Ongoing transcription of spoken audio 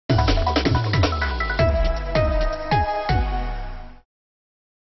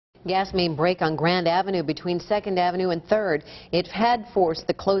Gas main break on Grand Avenue between 2nd Avenue and 3rd. It had forced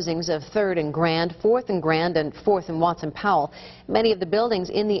the closings of 3rd and Grand, 4th and Grand, and 4th and Watson Powell. Many of the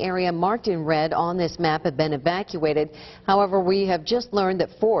buildings in the area marked in red on this map have been evacuated. However, we have just learned that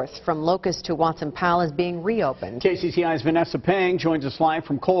 4th from Locust to Watson Powell is being reopened. KCCI's Vanessa Pang joins us live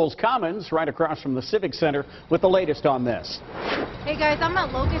from Coles Commons, right across from the Civic Center, with the latest on this. Hey guys, I'm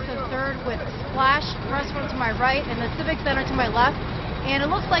at Locust and 3rd with Splash Restaurant to my right and the Civic Center to my left. And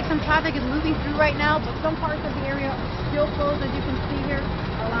it looks like some traffic is moving through right now, but some parts of the area are still closed, as you can see here.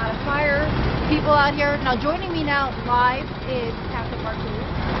 A lot of fire, people out here. Now joining me now live is Captain Mark.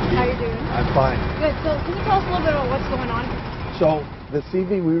 How you doing? I'm fine. Good. So can you tell us a little bit about what's going on here? So this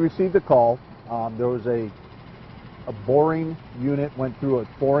evening we received a call. There was a boring unit went through a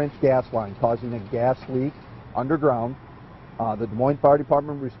 4-inch gas line, causing a gas leak underground. The Des Moines Fire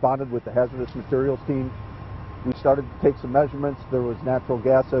Department responded with the hazardous materials team. We started to take some measurements. There was natural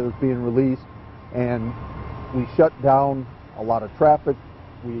gas that was being released, and we shut down a lot of traffic.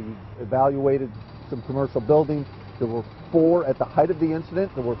 We evaluated some commercial buildings. There were 4 at the height of the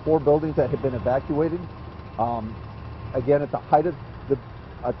incident. There were 4 buildings that had been evacuated. Again, at the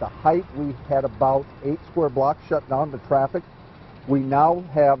height, we had about 8 square blocks shut down to traffic. We now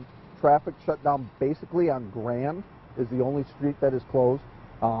have traffic shut down basically on Grand is the only street that is closed.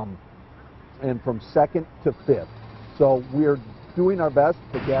 And from 2nd to 5th. So we are doing our best.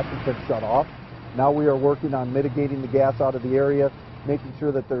 The gas has been shut off. Now we are working on mitigating the gas out of the area, making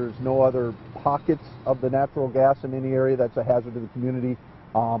sure that there's no other pockets of the natural gas in any area that's a hazard to the community,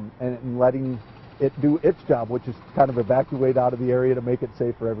 and letting it do its job, which is kind of evacuate out of the area to make it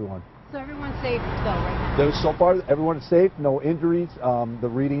safe for everyone. So everyone's safe though right now? So far, everyone is safe, no injuries. The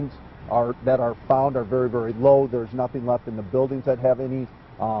readings that are found are very, very low. There's nothing left in the buildings that have any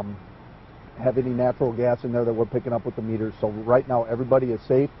natural gas in there that we're picking up with the meters. So right now everybody is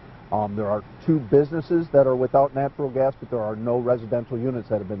safe. There are 2 businesses that are without natural gas, but there are no residential units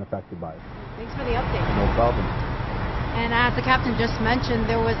that have been affected by it. Thanks for the update. No problem. And as the captain just mentioned,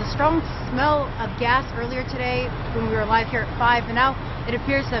 there was a strong smell of gas earlier today when we were live here at 5, and now it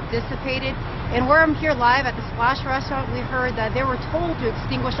appears to have dissipated. And where I'm here live at the Splash Restaurant, we heard that they were told to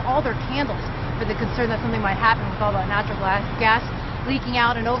extinguish all their candles for the concern that something might happen with all that natural gas leaking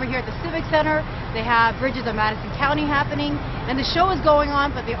out. And over here at the Civic Center, they have Bridges of Madison County happening, and the show is going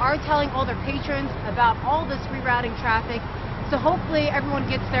on, but they are telling all their patrons about all this rerouting traffic. So hopefully everyone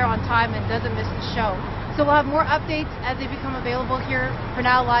gets there on time and doesn't miss the show. So we'll have more updates as they become available here. For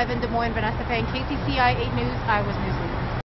now, live in Des Moines, Vanessa Pang, KCCI 8 News, Iowa's News Leader.